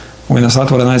When I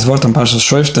start with a nice word on Parshas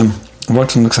Shoftim, a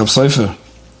word from the Ksav Sofer.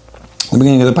 The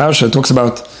beginning of the Parsha talks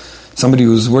about somebody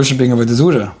who's worshipping over the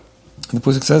Zura. And the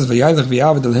Pusik says, "V'yaylich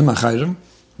v'yavad el him achayrim."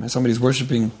 Somebody's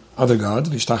worshipping other gods,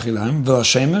 v'yishtachi lahem, v'la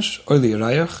shemesh, or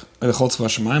li'irayach, or l'chol tzva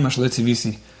shemayim, asher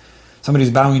le'tzivisi. Somebody's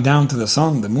bowing down to the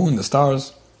sun, the moon, the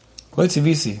stars.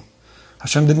 Le'tzivisi.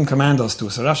 Hashem didn't command us to.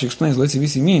 So Rashi explains,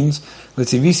 le'tzivisi means,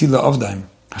 le'tzivisi la'avdaim.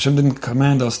 Hashem didn't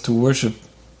command us to worship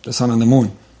the sun and the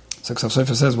moon. So Ksav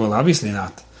Sofer says, well, obviously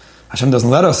not. Hashem doesn't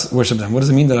let us worship them. What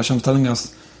does it mean that Hashem's telling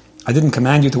us, I didn't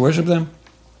command you to worship them?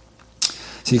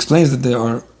 So he explains that there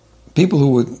are people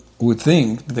who would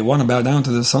think that they want to bow down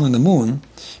to the sun and the moon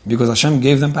because Hashem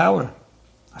gave them power.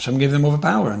 Hashem gave them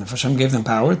overpower. And if Hashem gave them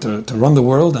power to run the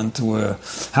world and to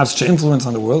have such influence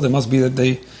on the world, it must be that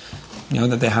they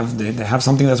have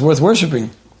something that's worth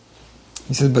worshipping.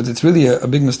 He said, but it's really a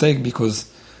big mistake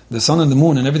because the sun and the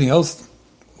moon and everything else,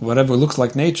 whatever looks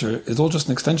like nature, is all just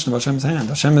an extension of Hashem's hand.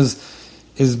 Hashem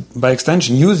is by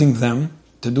extension using them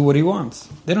to do what He wants.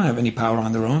 They don't have any power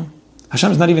on their own.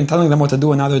 Hashem is not even telling them what to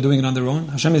do and now they're doing it on their own.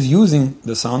 Hashem is using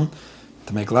the sun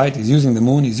to make light. He's using the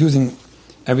moon. He's using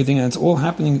everything, and it's all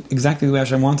happening exactly the way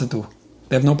Hashem wants it to.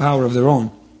 They have no power of their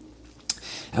own.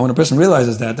 And when a person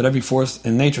realizes that every force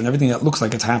in nature and everything that looks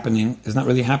like it's happening is not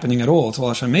really happening at all, it's all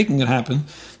Hashem making it happen,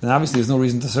 then obviously there's no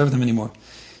reason to serve them anymore.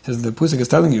 He says the Pusik is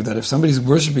telling you that if somebody's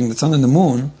worshipping the sun and the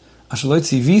moon,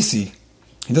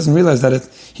 he doesn't realize that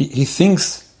he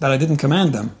thinks that I didn't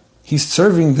command them. He's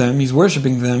serving them, he's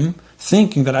worshipping them,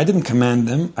 thinking that I didn't command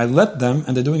them, I let them,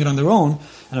 and they're doing it on their own.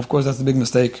 And of course that's the big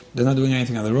mistake. They're not doing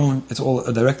anything on their own. It's all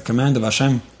a direct command of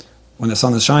Hashem. When the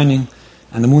sun is shining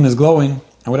and the moon is glowing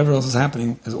and whatever else is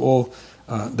happening is all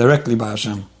directly by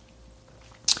Hashem.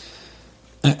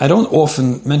 I don't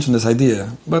often mention this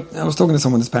idea, but I was talking to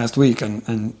someone this past week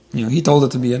and he told it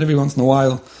to me, and every once in a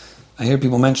while I hear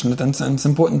people mention it, and it's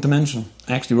important to mention.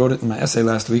 I actually wrote it in my essay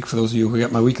last week, for those of you who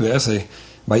got my weekly essay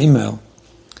by email.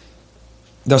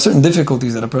 There are certain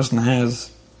difficulties that a person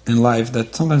has in life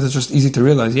that sometimes it's just easy to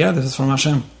realize, yeah, this is from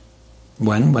Hashem.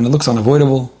 When it looks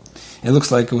unavoidable, it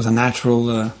looks like it was a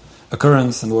natural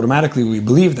occurrence, and automatically we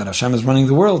believe that Hashem is running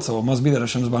the world, so it must be that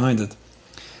Hashem is behind it.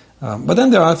 But then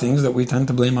there are things that we tend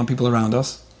to blame on people around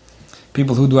us,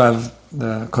 people who do have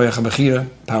the koyach habechira,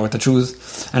 power to choose,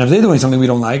 and if they're doing something we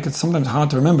don't like, it's sometimes hard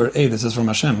to remember, hey, this is from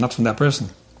Hashem, not from that person.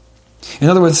 In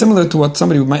other words, similar to what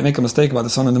somebody might make a mistake about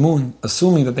the sun and the moon,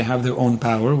 assuming that they have their own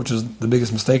power, which is the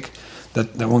biggest mistake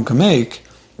that one can make,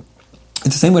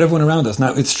 it's the same with everyone around us.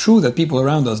 Now, it's true that people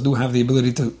around us do have the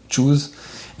ability to choose,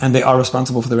 and they are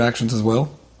responsible for their actions as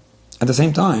well. At the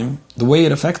same time, the way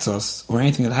it affects us, or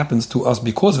anything that happens to us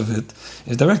because of it,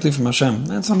 is directly from Hashem.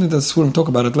 And it's something that Sfurim talk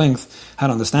about at length, how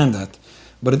to understand that.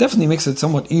 But it definitely makes it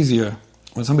somewhat easier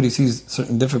when somebody sees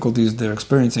certain difficulties they're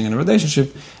experiencing in a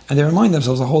relationship, and they remind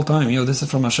themselves the whole time, this is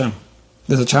from Hashem.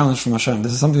 This is a challenge from Hashem.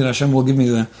 This is something that Hashem will give me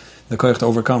the koyach to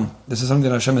overcome. This is something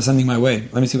that Hashem is sending my way.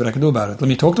 Let me see what I can do about it. Let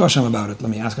me talk to Hashem about it. Let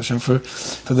me ask Hashem for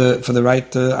the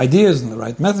right ideas and the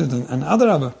right methods and other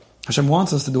Abba. Hashem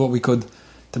wants us to do what we could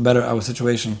to better our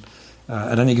situation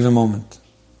at any given moment.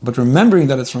 But remembering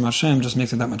that it's from Hashem just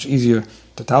makes it that much easier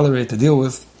to tolerate, to deal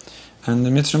with, and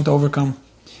the mitzvah to overcome.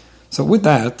 So with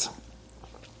that,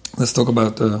 let's talk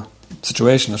about the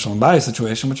situation, the Shalom Bayis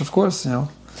situation, which of course, like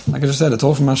I just said, it's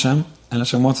all from Hashem, and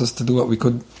Hashem wants us to do what we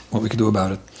could do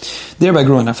about it. Dear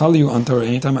Bagrun, I follow you on Torah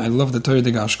anytime. I love the Torah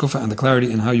Dega Ashkufa and the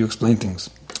clarity in how you explain things.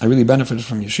 I really benefited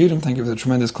from Yeshirim. Thank you for the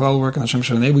tremendous klal work, and Hashem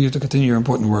should enable you to continue your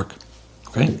important work.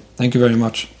 Okay? Thank you very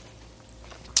much.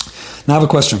 Now I have a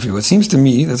question for you. It seems to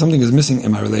me that something is missing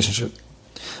in my relationship.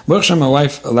 Baruch Hashem, my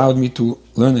wife allowed me to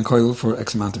learn in Koilel for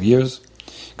X amount of years.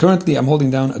 Currently, I'm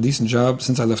holding down a decent job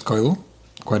since I left Koilel,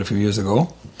 quite a few years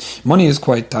ago. Money is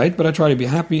quite tight, but I try to be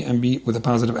happy and be with a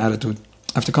positive attitude.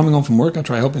 After coming home from work, I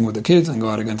try helping with the kids and go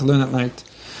out again to learn at night.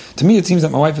 To me, it seems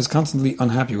that my wife is constantly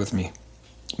unhappy with me.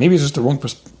 Maybe it's just the wrong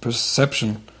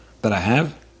perception that I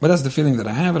have, but that's the feeling that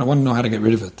I have, and I want to know how to get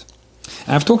rid of it.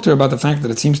 I've talked to her about the fact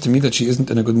that it seems to me that she isn't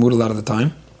in a good mood a lot of the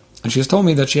time, and she has told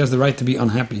me that she has the right to be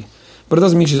unhappy, but it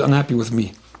doesn't mean she's unhappy with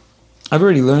me. I've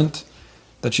already learned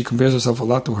that she compares herself a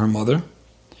lot to her mother,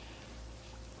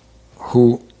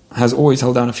 who has always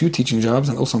held down a few teaching jobs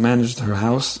and also managed her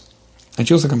house. And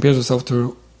she also compares herself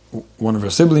to one of her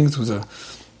siblings, who's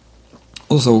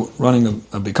also running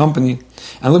a big company,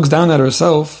 and looks down at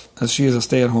herself as she is a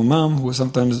stay-at-home mom who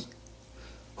sometimes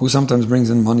brings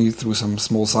in money through some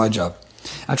small side job.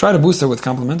 I try to boost her with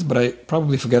compliments, but I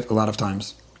probably forget a lot of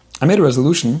times. I made a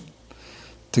resolution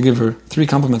to give her 3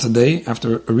 compliments a day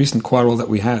after a recent quarrel that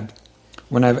we had.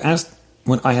 When I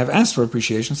have asked for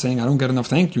appreciation, saying I don't get enough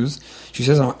thank yous, she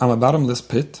says I'm a bottomless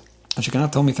pit and she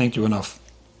cannot tell me thank you enough.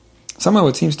 Somehow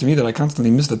it seems to me that I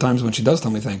constantly miss the times when she does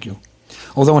tell me thank you.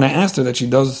 Although when I asked her what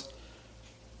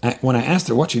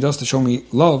she does to show me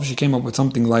love, she came up with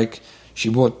something like she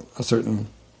bought a certain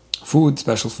food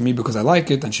special for me because I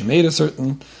like it, and she made a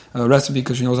certain recipe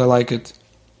because she knows I like it,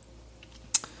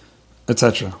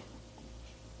 etc.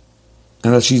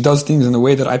 And that she does things in a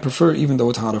way that I prefer, even though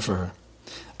it's harder for her.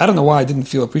 I don't know why I didn't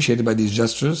feel appreciated by these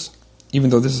gestures, even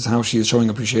though this is how she is showing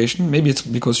appreciation. Maybe it's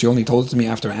because she only told it to me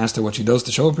after I asked her what she does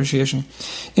to show appreciation.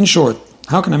 In short,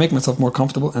 how can I make myself more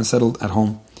comfortable and settled at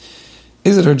home?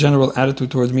 Is it her general attitude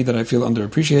towards me that I feel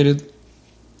underappreciated?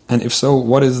 And if so,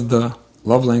 what is the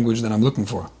love language that I'm looking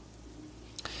for?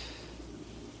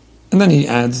 And then he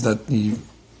adds that he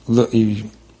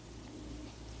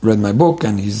read my book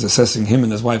and he's assessing him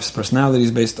and his wife's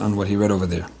personalities based on what he read over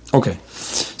there. Okay,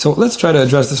 so let's try to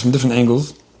address this from different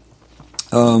angles.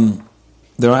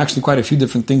 There are actually quite a few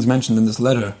different things mentioned in this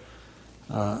letter,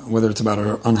 whether it's about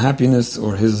her unhappiness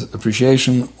or his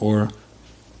appreciation or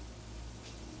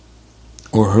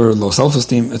her low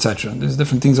self-esteem, etc. There's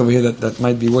different things over here that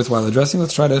might be worthwhile addressing.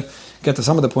 Let's try to get to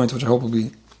some of the points which I hope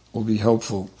will be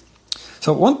helpful.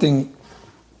 So one thing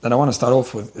that I want to start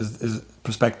off with is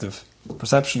perspective,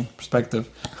 perception, perspective.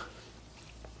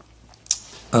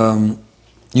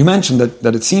 You mentioned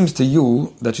that it seems to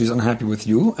you that she's unhappy with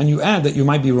you, and you add that you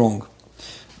might be wrong,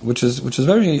 which is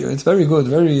very good,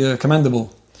 very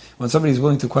commendable when somebody is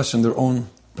willing to question their own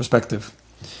perspective.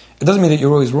 It doesn't mean that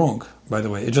you're always wrong, by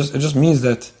the way. It just means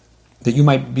that you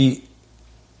might be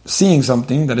seeing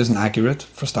something that isn't accurate,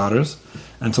 for starters,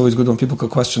 and it's always good when people could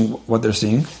question what they're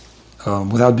seeing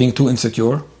without being too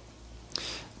insecure.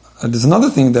 There's another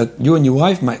thing that you and your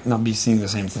wife might not be seeing the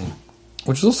same thing,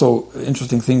 which is also an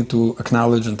interesting thing to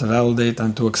acknowledge and to validate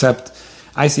and to accept.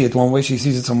 I see it one way, she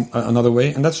sees it another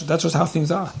way, and that's just how things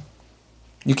are.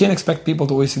 You can't expect people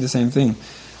to always see the same thing.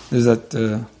 There's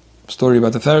that story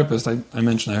about the therapist I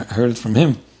mentioned. I heard it from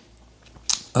him,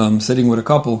 sitting with a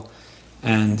couple,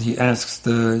 and he asks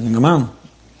the younger man,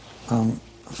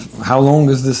 how long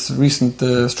is this recent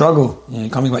struggle?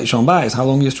 Coming by Shalom Bayis, how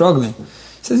long are you struggling?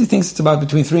 He says he thinks it's about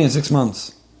between 3 and 6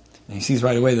 months. And he sees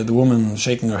right away that the woman is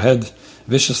shaking her head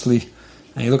viciously,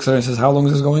 and he looks at her and says, how long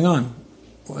is this going on?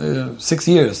 6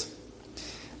 years.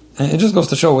 And it just goes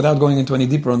to show, without going into any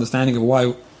deeper understanding of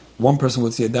why one person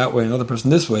would see it that way and another person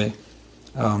this way,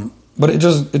 but it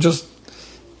just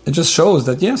shows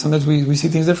that sometimes we see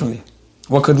things differently.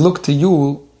 What could look to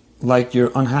you like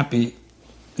you're unhappy,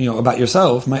 about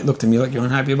yourself, might look to me like you're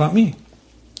unhappy about me.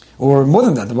 Or more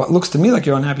than that, what looks to me like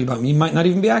you're unhappy about me might not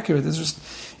even be accurate.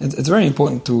 It's very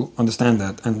important to understand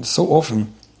that. And so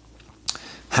often,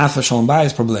 half a Shalom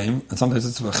Bayis problem, and sometimes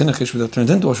it's a chinuch issue that turns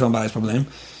into a Shalom Bayis problem,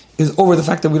 is over the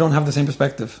fact that we don't have the same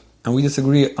perspective and we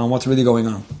disagree on what's really going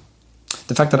on.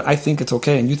 The fact that I think it's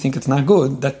okay and you think it's not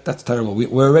good, that's terrible.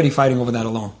 We're already fighting over that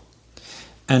alone.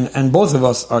 And both of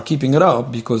us are keeping it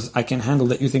up because I can't handle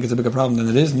that you think it's a bigger problem than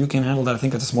it is, and you can't handle that I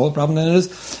think it's a smaller problem than it is.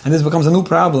 And this becomes a new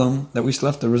problem that we still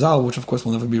have to resolve, which of course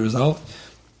will never be resolved,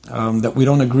 that we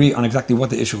don't agree on exactly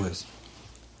what the issue is.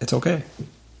 It's okay.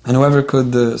 And whoever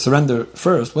could surrender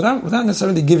first, without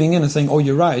necessarily giving in and saying, oh,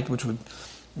 you're right, which would,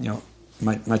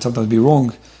 might sometimes be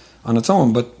wrong on its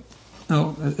own, but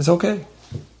no, it's okay.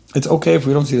 It's okay if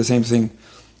we don't see the same thing.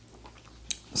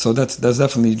 So that's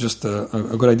definitely just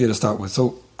a good idea to start with.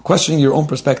 So questioning your own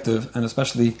perspective, and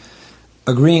especially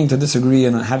agreeing to disagree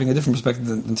and having a different perspective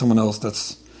than someone else,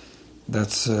 that's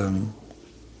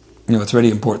it's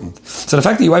really important. So the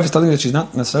fact that your wife is telling you that she's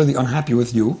not necessarily unhappy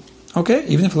with you, okay,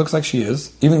 even if it looks like she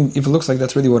is, even if it looks like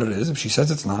that's really what it is, if she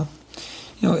says it's not,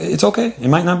 it's okay. It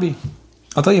might not be.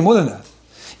 I'll tell you more than that.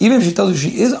 Even if she tells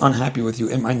you she is unhappy with you,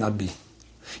 it might not be.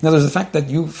 Now, there's the fact that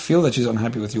you feel that she's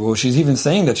unhappy with you, or she's even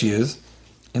saying that she is.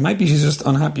 It might be she's just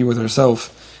unhappy with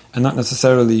herself and not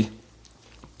necessarily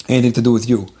anything to do with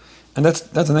you. And that's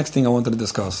the next thing I wanted to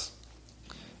discuss.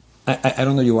 I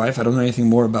don't know your wife. I don't know anything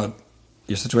more about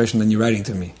your situation than you're writing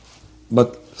to me.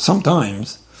 But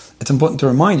sometimes it's important to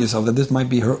remind yourself that this might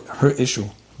be her issue.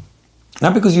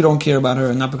 Not because you don't care about her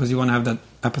and not because you want to have that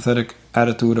apathetic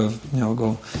attitude of,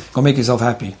 go make yourself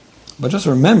happy. But just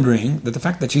remembering that the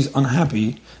fact that she's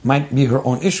unhappy might be her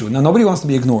own issue. Now, nobody wants to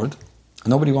be ignored.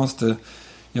 Nobody wants to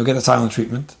get a silent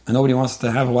treatment, and nobody wants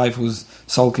to have a wife who's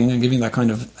sulking and giving that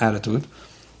kind of attitude.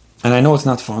 And I know it's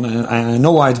not fun, and I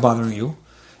know why it's bothering you.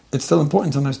 It's still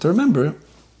important sometimes to remember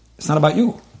it's not about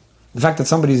you. The fact that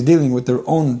somebody is dealing with their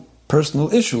own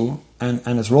personal issue and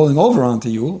it's rolling over onto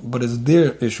you, but it's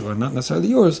their issue and not necessarily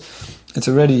yours, it's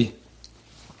already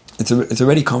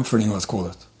comforting, let's call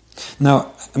it.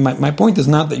 Now, And my point is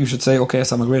not that you should say, okay,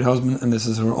 yes, I'm a great husband, and this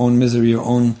is her own misery, her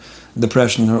own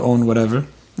depression, her own whatever.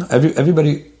 No,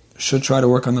 everybody should try to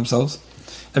work on themselves.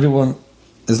 Everyone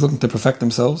is looking to perfect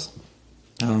themselves.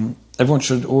 Everyone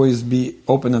should always be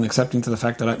open and accepting to the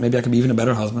fact that maybe I could be even a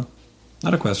better husband.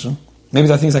 Not a question. Maybe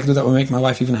there are things I could do that will make my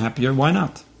wife even happier. Why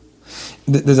not?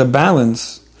 There's a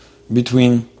balance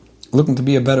between looking to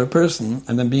be a better person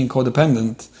and then being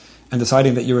codependent and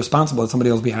deciding that you're responsible that somebody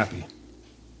else be happy.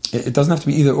 It doesn't have to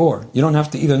be either or. You don't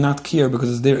have to either not care because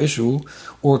it's their issue,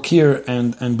 or care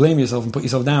and blame yourself and put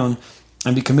yourself down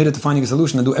and be committed to finding a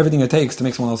solution and do everything it takes to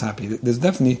make someone else happy. There's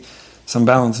definitely some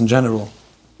balance in general.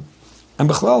 And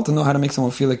b'chlal, to know how to make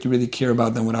someone feel like you really care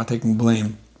about them without taking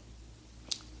blame.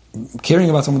 Caring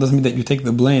about someone doesn't mean that you take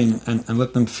the blame and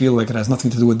let them feel like it has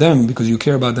nothing to do with them because you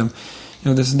care about them.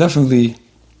 This is definitely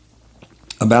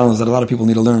a balance that a lot of people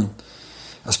need to learn.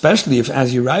 Especially if,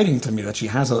 as you're writing to me, that she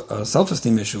has a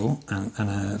self-esteem issue and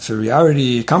a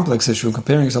inferiority complex issue,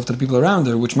 comparing herself to the people around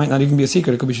her, which might not even be a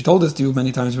secret. It could be she told this to you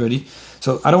many times already.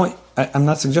 So I'm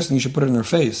not suggesting you should put it in her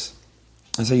face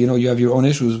and say, you have your own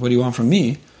issues. What do you want from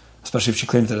me? Especially if she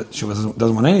claims that she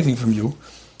doesn't want anything from you.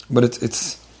 But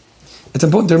it's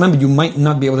important to remember you might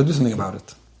not be able to do something about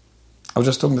it. I was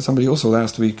just talking to somebody also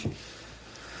last week.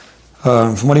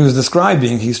 From what he was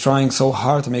describing, he's trying so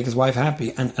hard to make his wife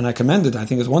happy, and I commend it. I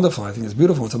think it's wonderful. I think it's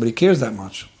beautiful when somebody cares that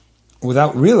much.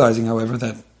 Without realizing, however,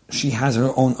 that she has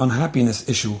her own unhappiness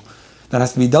issue that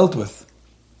has to be dealt with.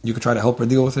 You could try to help her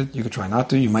deal with it. You could try not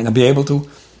to. You might not be able to.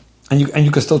 And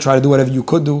you could still try to do whatever you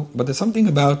could do. But there's something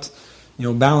about,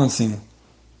 balancing,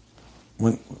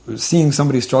 when seeing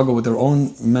somebody struggle with their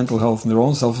own mental health and their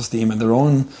own self-esteem and their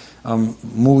own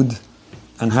mood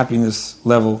and happiness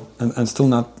level and still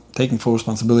not taking full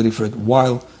responsibility for it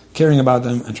while caring about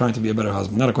them and trying to be a better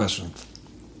husband. Not a question.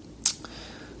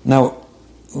 Now,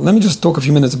 let me just talk a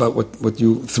few minutes about what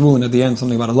you threw in at the end,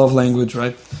 something about a love language,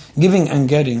 right? Giving and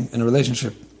getting in a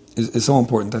relationship is so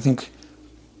important. I think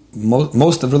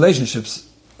most of relationships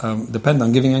depend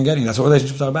on giving and getting. That's what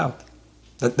relationships are about.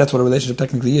 That's what a relationship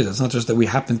technically is. It's not just that we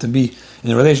happen to be in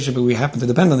a relationship, but we happen to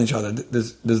depend on each other.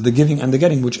 There's the giving and the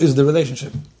getting, which is the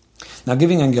relationship. Now,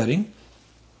 giving and getting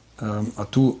are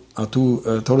two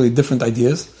totally different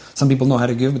ideas. Some people know how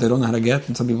to give, but they don't know how to get,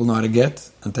 and some people know how to get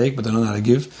and take, but they don't know how to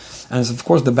give. And it's, of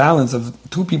course, the balance of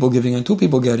two people giving and two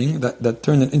people getting that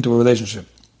turn it into a relationship.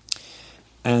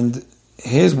 And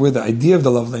here's where the idea of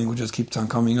the love languages keeps on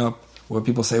coming up, where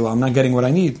people say, well, I'm not getting what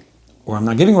I need, or I'm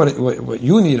not giving what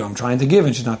you need, or I'm trying to give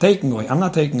and she's not taking, or I'm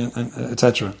not taking,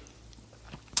 etc.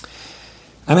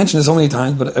 I mentioned this so many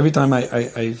times, but every time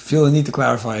I feel a need to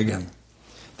clarify again.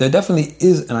 There definitely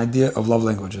is an idea of love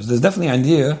languages. There's definitely an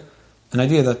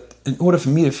idea that in order for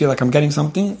me to feel like I'm getting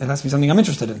something, it has to be something I'm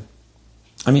interested in.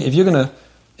 I mean, if you're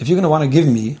gonna want to give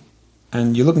me,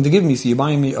 and you're looking to give me, so you're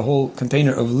buying me a whole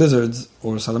container of lizards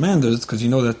or salamanders, because you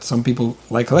know that some people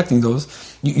like collecting those,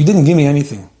 you didn't give me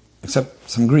anything except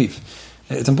some grief.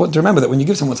 It's important to remember that when you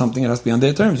give someone something, it has to be on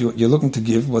their terms. You're looking to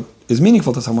give what is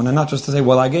meaningful to someone, and not just to say,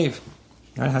 well, I gave.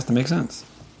 Right? It has to make sense.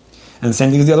 And the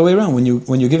same thing is the other way around. When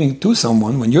you're giving to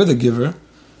someone, when you're the giver,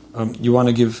 you want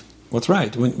to give what's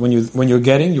right. When you're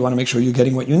getting, you want to make sure you're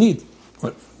getting what you need.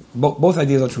 Both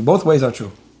ideas are true. Both ways are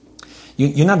true.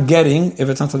 You're not getting if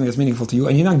it's not something that's meaningful to you,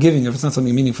 and you're not giving if it's not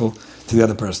something meaningful to the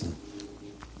other person.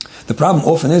 The problem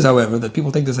often is, however, that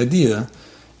people take this idea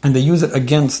and they use it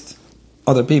against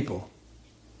other people.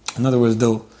 In other words,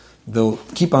 they'll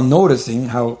keep on noticing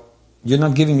how you're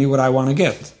not giving me what I want to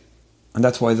get. And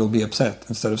that's why they'll be upset.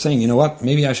 Instead of saying, you know what,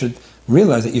 maybe I should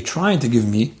realize that you're trying to give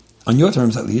me, on your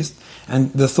terms at least,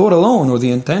 and the thought alone, or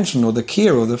the intention, or the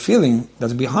care, or the feeling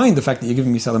that's behind the fact that you're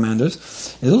giving me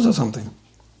salamanders is also something.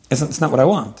 It's not what I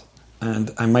want.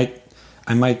 And I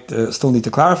might still need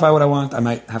to clarify what I want. I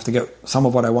might have to get some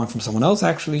of what I want from someone else,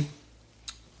 actually.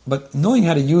 But knowing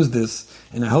how to use this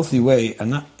in a healthy way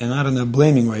and not in a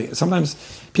blaming way. Sometimes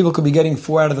people could be getting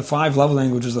 4 out of the 5 love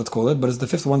languages, let's call it, but it's the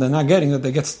 5th one they're not getting that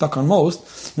they get stuck on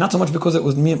most. Not so much because it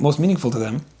was most meaningful to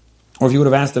them, or if you would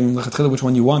have asked them which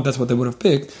one you want, that's what they would have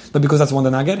picked, but because that's the one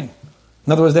they're not getting.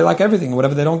 In other words, they like everything.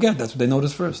 Whatever they don't get, that's what they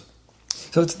notice first.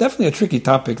 So it's definitely a tricky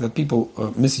topic that people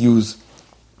misuse.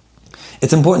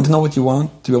 It's important to know what you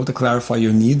want, to be able to clarify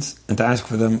your needs, and to ask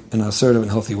for them in an assertive and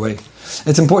healthy way.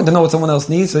 It's important to know what someone else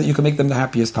needs so that you can make them the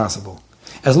happiest possible.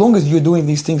 As long as you're doing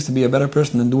these things to be a better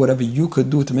person and do whatever you could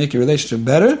do to make your relationship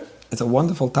better, it's a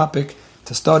wonderful topic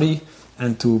to study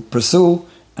and to pursue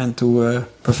and to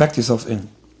perfect yourself in.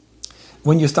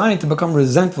 When you're starting to become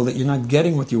resentful that you're not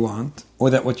getting what you want, or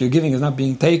that what you're giving is not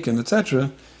being taken,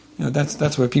 etc.,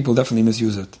 that's where people definitely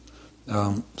misuse it.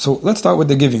 So let's start with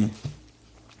the giving.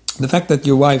 The fact that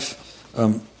your wife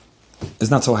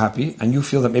is not so happy, and you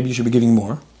feel that maybe you should be giving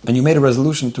more, and you made a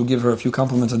resolution to give her a few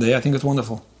compliments a day, I think it's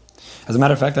wonderful. As a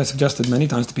matter of fact, I suggested many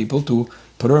times to people to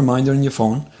put a reminder in your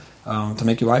phone to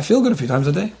make your wife feel good a few times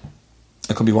a day.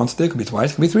 It could be once a day, it could be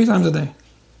twice, it could be 3 times a day.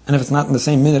 And if it's not in the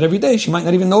same minute every day, she might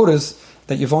not even notice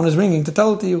that your phone is ringing to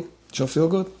tell it to you. She'll feel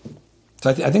good. So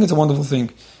I think it's a wonderful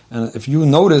thing. And if you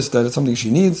notice that it's something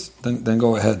she needs, then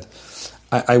go ahead.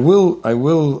 I will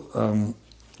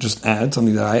just add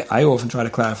something that I often try to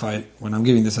clarify when I'm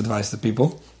giving this advice to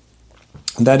people.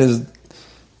 And that is,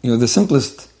 the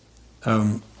simplest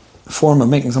form of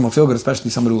making someone feel good,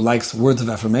 especially somebody who likes words of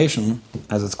affirmation,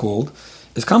 as it's called,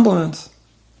 is compliments.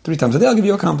 3 times a day I'll give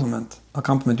you a compliment. I'll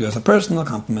compliment you as a person, I'll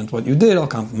compliment what you did, I'll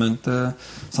compliment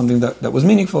something that was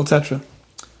meaningful, etc.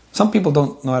 Some people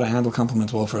don't know how to handle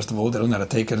compliments well, first of all. They don't know how to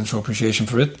take it and show appreciation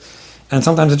for it. And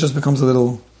sometimes it just becomes a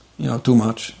little, too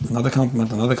much. Another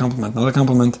compliment, another compliment, another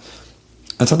compliment.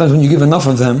 And sometimes when you give enough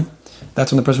of them,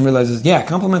 that's when the person realizes, yeah,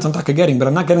 compliments I'm getting, but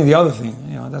I'm not getting the other thing.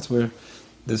 That's where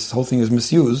this whole thing is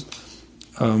misused.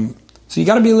 So you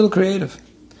got to be a little creative.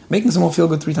 Making someone feel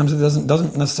good 3 times a day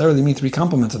doesn't necessarily mean 3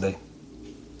 compliments a day.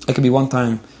 It could be one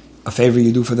time a favor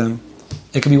you do for them.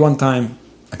 It could be one time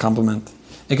a compliment.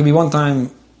 It could be one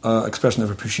time expression of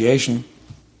appreciation.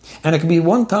 And it could be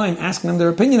one time asking them their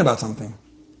opinion about something.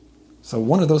 So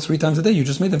one of those 3 times a day, you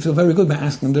just made them feel very good by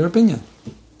asking them their opinion.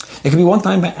 It could be one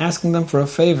time by asking them for a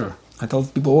favor. I tell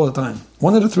people all the time,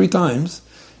 1 of the 3 times,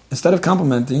 instead of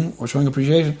complimenting or showing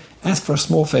appreciation, ask for a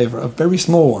small favor, a very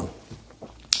small one.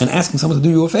 And asking someone to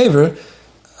do you a favor,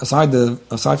 aside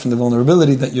from the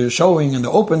vulnerability that you're showing and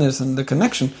the openness and the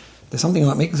connection, there's something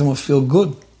about making someone feel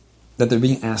good that they're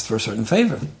being asked for a certain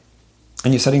favor.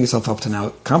 And you're setting yourself up to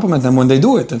now compliment them when they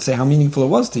do it and say how meaningful it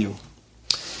was to you.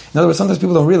 In other words, sometimes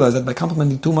people don't realize that by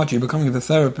complimenting too much, you're becoming the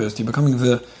therapist, you're becoming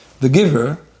the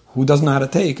giver who doesn't know how to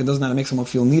take and doesn't know how to make someone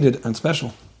feel needed and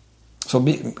special. So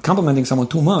complimenting someone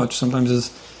too much sometimes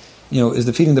is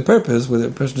defeating the purpose, where the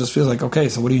person just feels like, okay,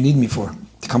 so what do you need me for?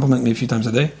 To compliment me a few times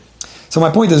a day? So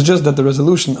my point is just that the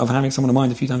resolution of having someone in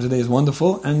mind a few times a day is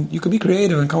wonderful, and you could be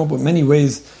creative and come up with many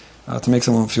ways to make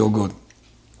someone feel good.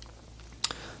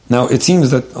 Now, it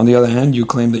seems that, on the other hand, you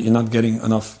claim that you're not getting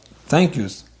enough thank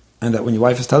yous, and that when your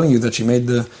wife is telling you that she made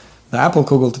the apple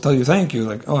kugel to tell you thank you,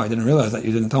 like, oh, I didn't realize that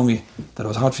you didn't tell me that it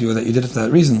was hard for you or that you did it for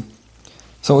that reason.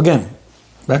 So again,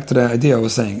 back to the idea I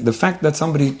was saying, the fact that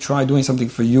somebody tried doing something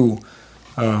for you,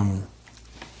 and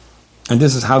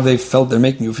this is how they felt they're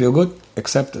making you feel good,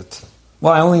 accept it.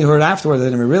 Well, I only heard afterwards, I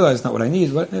didn't realize it's not what I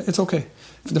need, but it's okay.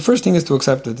 The first thing is to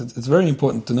accept it. It's very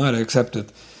important to know how to accept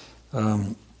it.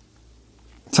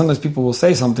 Sometimes people will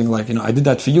say something like, I did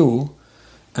that for you,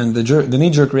 and the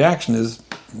knee-jerk reaction is,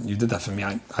 you did that for me,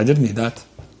 I didn't need that.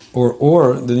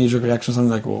 Or the knee-jerk reaction is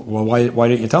something like, well, why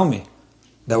didn't you tell me?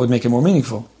 That would make it more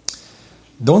meaningful.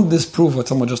 Don't disprove what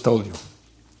someone just told you.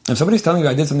 If somebody's telling you,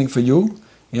 I did something for you,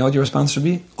 you know what your response should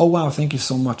be? Oh wow, thank you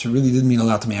so much. It really did mean a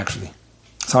lot to me, actually.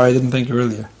 Sorry I didn't thank you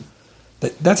earlier.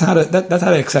 That's how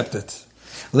to accept it.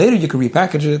 Later you can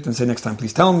repackage it and say, next time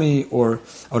please tell me, or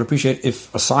I would appreciate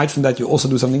if aside from that you also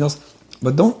do something else.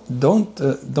 But don't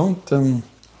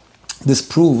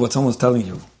disprove what someone's telling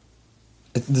you.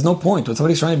 There's no point. When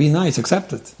somebody's trying to be nice,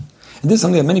 accept it. And this is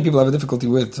something that many people have a difficulty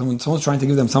with. Someone's trying to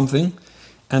give them something,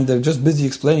 and they're just busy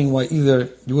explaining why either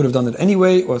you would have done it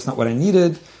anyway, or it's not what I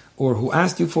needed, or who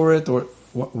asked you for it, or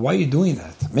why are you doing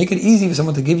that? Make it easy for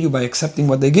someone to give you by accepting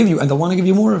what they give you, and they'll want to give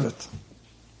you more of it.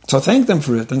 So thank them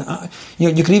for it. And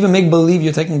you can even make believe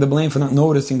you're taking the blame for not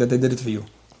noticing that they did it for you.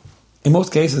 In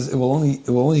most cases, it will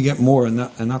only get more and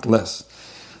not less.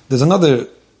 There's another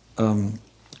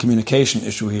communication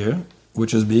issue here,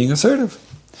 which is being assertive.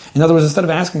 In other words, instead of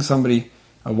asking somebody,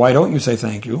 why don't you say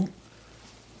thank you?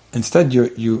 Instead,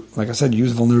 you like I said, you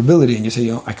use vulnerability and you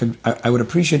say, I would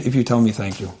appreciate if you tell me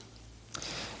thank you.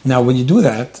 Now, when you do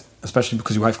that, especially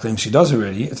because your wife claims she does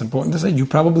already, it's important to say you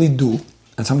probably do,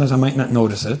 and sometimes I might not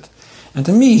notice it. And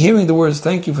to me, hearing the words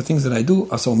thank you for things that I do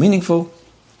are so meaningful.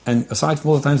 And aside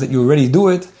from all the times that you already do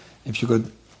it, if you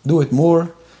could do it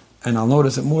more, and I'll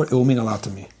notice it more, it will mean a lot to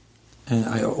me. And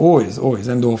I always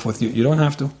end off with you don't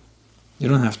have to. You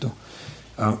don't have to.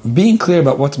 Being clear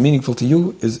about what's meaningful to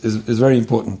you is very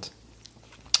important.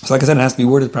 So like I said, it has to be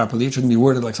worded properly. It shouldn't be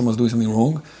worded like someone's doing something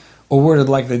wrong, or worded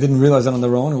like they didn't realize that on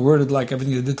their own, or worded like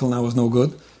everything they did till now was no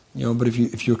good. But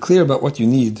if you're clear about what you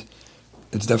need,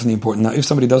 it's definitely important. Now, if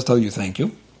somebody does tell you thank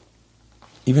you,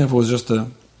 even if it was just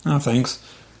thanks,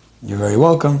 you're very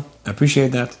welcome, I appreciate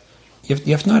that. You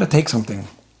have to know how to take something.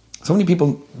 So many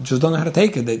people just don't know how to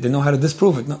take it. They know how to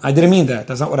disprove it. No, I didn't mean that.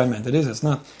 That's not what I meant. It's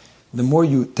not. The more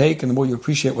you take and the more you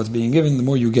appreciate what's being given, the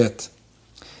more you get.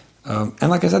 And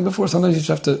like I said before, sometimes you just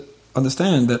have to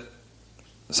understand that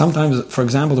sometimes, for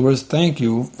example, the words thank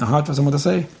you are hard for someone to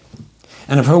say.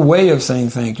 And if her way of saying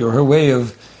thank you, or her way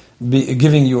of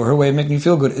giving you, or her way of making you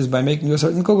feel good is by making you a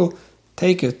certain kugel,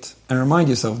 take it and remind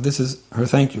yourself, this is her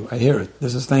thank you. I hear it.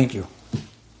 This is thank you.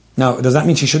 Now, does that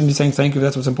mean she shouldn't be saying thank you if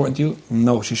that's what's important to you?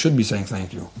 No, she should be saying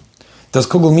thank you. Does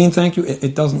kugel mean thank you?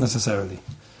 It doesn't necessarily.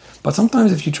 But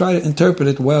sometimes if you try to interpret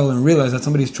it well and realize that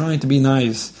somebody's trying to be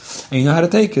nice, and you know how to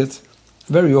take it,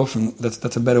 very often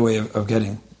that's a better way of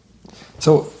getting.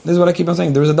 So this is what I keep on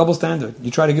saying. There is a double standard. You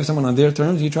try to give someone on their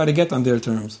terms, you try to get on their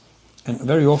terms. And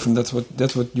very often that's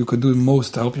what you could do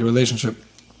most to help your relationship.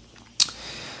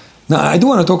 Now, I do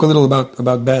want to talk a little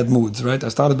about bad moods, right? I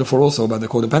started before also about the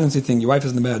codependency thing. Your wife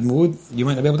is in a bad mood. You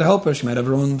might not be able to help her. She might have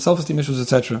her own self-esteem issues,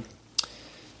 etc.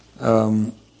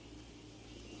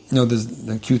 There's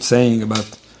the cute saying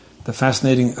about the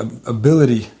fascinating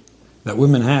ability that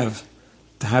women have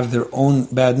to have their own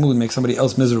bad mood make somebody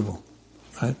else miserable,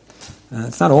 right?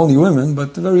 It's not only women,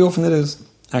 but very often it is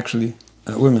actually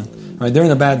women, right? They're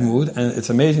in a bad mood, and it's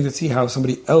amazing to see how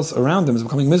somebody else around them is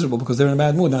becoming miserable because they're in a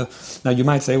bad mood. Now you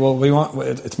might say, well, what do you want?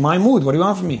 It's my mood. What do you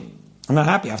want from me? I'm not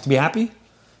happy. I have to be happy?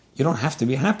 You don't have to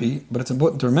be happy, but it's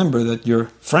important to remember that your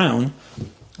frown,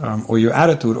 or your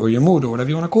attitude, or your mood, or whatever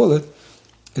you want to call it,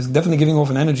 is definitely giving off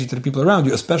an energy to the people around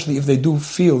you, especially if they do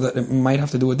feel that it might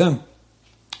have to do with them,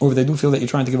 or if they do feel that you're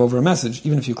trying to give over a message,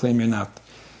 even if you claim you're not.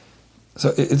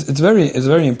 So it's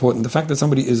very important. The fact that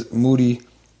somebody is moody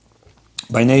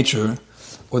by nature,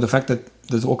 or the fact that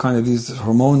there's all kind of these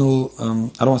hormonal,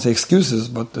 I don't want to say excuses,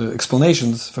 but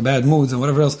explanations for bad moods and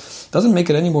whatever else, doesn't make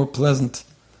it any more pleasant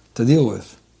to deal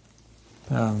with.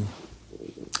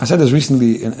 I said this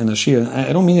recently in a shir, and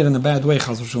I don't mean it in a bad way,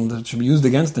 chas v'shalom, that it should be used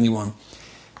against anyone.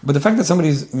 But the fact that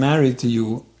somebody's married to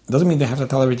you doesn't mean they have to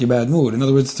tolerate your bad mood. In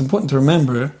other words, it's important to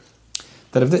remember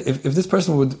that if this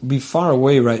person would be far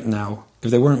away right now,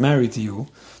 if they weren't married to you,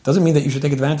 doesn't mean that you should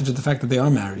take advantage of the fact that they are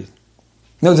married.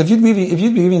 In other words, if you'd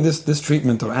be giving this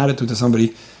treatment or attitude to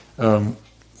somebody,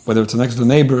 whether it's a next door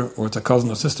neighbor or it's a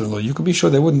cousin or sister-in-law, you could be sure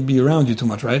they wouldn't be around you too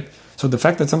much, right? So the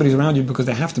fact that somebody's around you because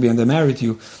they have to be and they're married to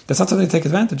you, that's not something to take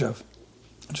advantage of.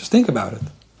 Just think about it.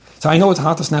 So I know it's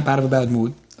hard to snap out of a bad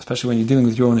mood, especially when you're dealing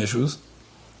with your own issues.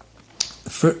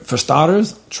 For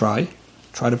starters, try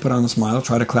to put on a smile,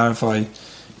 try to clarify,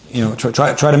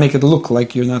 try to make it look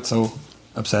like you're not so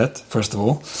upset, first of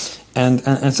all. And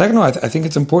second of all, I think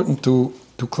it's important to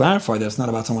clarify that it's not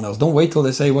about someone else. Don't wait till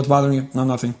they say, what's bothering you? No,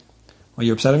 nothing. Are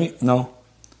you upset at me? No.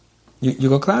 You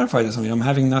go clarify to somebody, I'm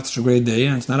having not such a great day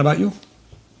and it's not about you.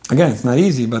 Again, it's not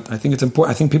easy, but I think it's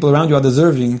important. I think people around you are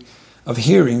deserving of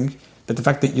hearing that the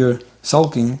fact that you're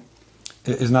sulking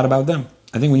is not about them.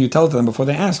 I think when you tell it to them before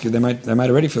they ask you, they might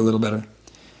already feel a little better.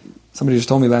 Somebody just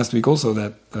told me last week also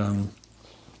that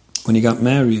when he got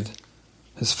married,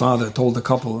 his father told the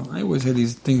couple, I always hear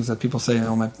these things that people say,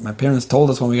 my parents told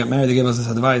us when we got married, they gave us this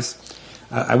advice.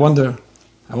 I wonder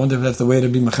if that's the way to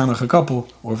be mechanech a couple,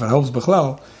 or if it helps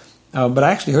bichlal. But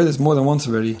I actually heard this more than once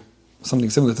already, something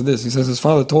similar to this. He says his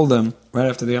father told them, right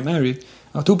after they got married,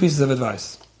 two pieces of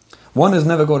advice. One is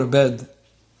never go to bed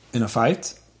in a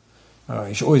fight.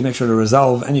 You should always make sure to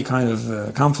resolve any kind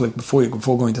of conflict before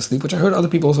going to sleep, which I heard other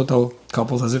people also tell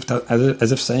couples as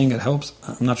if saying it helps.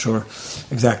 I'm not sure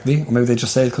exactly. Or maybe they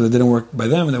just say it because it didn't work by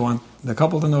them and they want the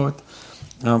couple to know it.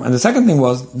 And the second thing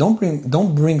was,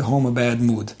 don't bring home a bad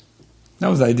mood. That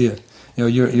was the idea.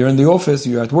 You're in the office,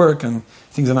 you're at work, and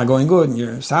things are not going good, and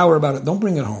you're sour about it. Don't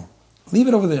bring it home. Leave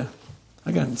it over there.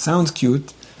 Again, it sounds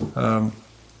cute.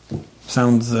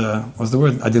 Sounds what's the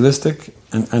word? Idealistic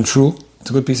and true. It's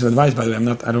a good piece of advice, by the way.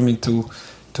 I don't mean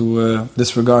to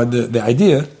disregard the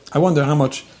idea. I wonder how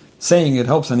much saying it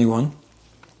helps anyone.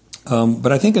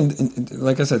 But I think,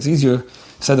 like I said, it's easier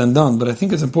said than done. But I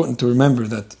think it's important to remember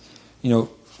that,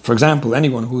 for example,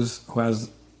 anyone who has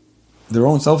their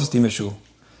own self-esteem issue,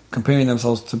 comparing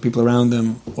themselves to people around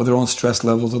them, or their own stress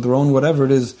levels, or their own whatever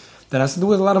it is, that has to do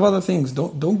with a lot of other things.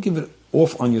 Don't give it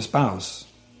off on your spouse.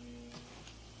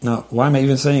 Now, why am I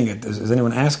even saying it? Is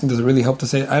anyone asking? Does it really help to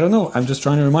say it? I don't know. I'm just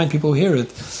trying to remind people who hear it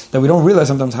that we don't realize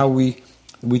sometimes how we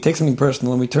take something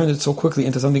personal and we turn it so quickly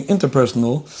into something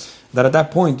interpersonal that at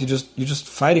that point you're just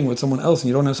fighting with someone else and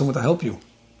you don't have someone to help you.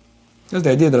 That's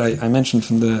the idea that I mentioned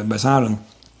from the Beisaron,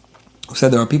 who said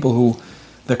there are people who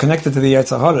they're connected to the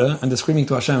Yetzer Hara and they're screaming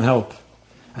to Hashem, help.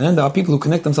 And then there are people who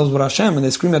connect themselves with Hashem and they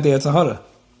scream at the Yetzer Hara.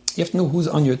 You have to know who's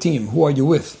on your team. Who are you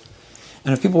with?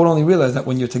 And if people would only realize that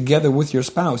when you're together with your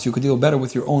spouse, you could deal better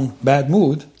with your own bad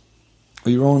mood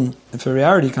or your own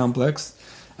inferiority complex,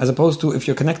 as opposed to if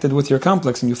you're connected with your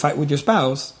complex and you fight with your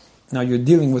spouse, now you're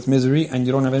dealing with misery and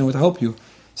you don't have anyone to help you.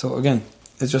 So again,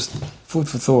 it's just food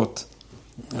for thought.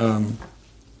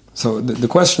 So the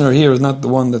questioner here is not the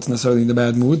one that's necessarily in the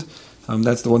bad mood.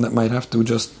 That's the one that might have to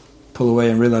just pull away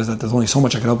and realize that there's only so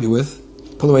much I can help you with.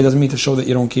 Pull away doesn't mean to show that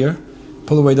you don't care.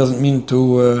 Pull away doesn't mean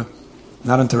to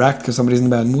not interact because somebody's in a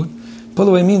bad mood. Pull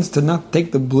away means to not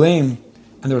take the blame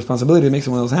and the responsibility to make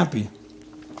someone else happy.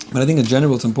 But I think in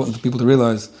general it's important for people to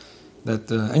realize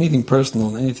that anything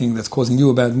personal, anything that's causing you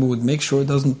a bad mood, make sure it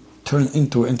doesn't turn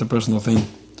into an interpersonal thing.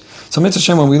 So Mitzvah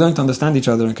Shem, when we learn to understand each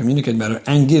other and communicate better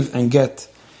and give and get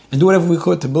and do whatever we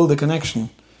could to build a connection,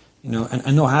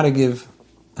 and know how to give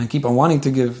and keep on wanting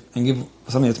to give and give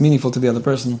something that's meaningful to the other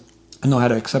person and know how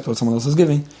to accept what someone else is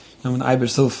giving.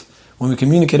 When we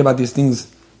communicate about these things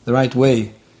the right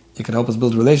way, it can help us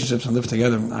build relationships and live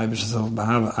together.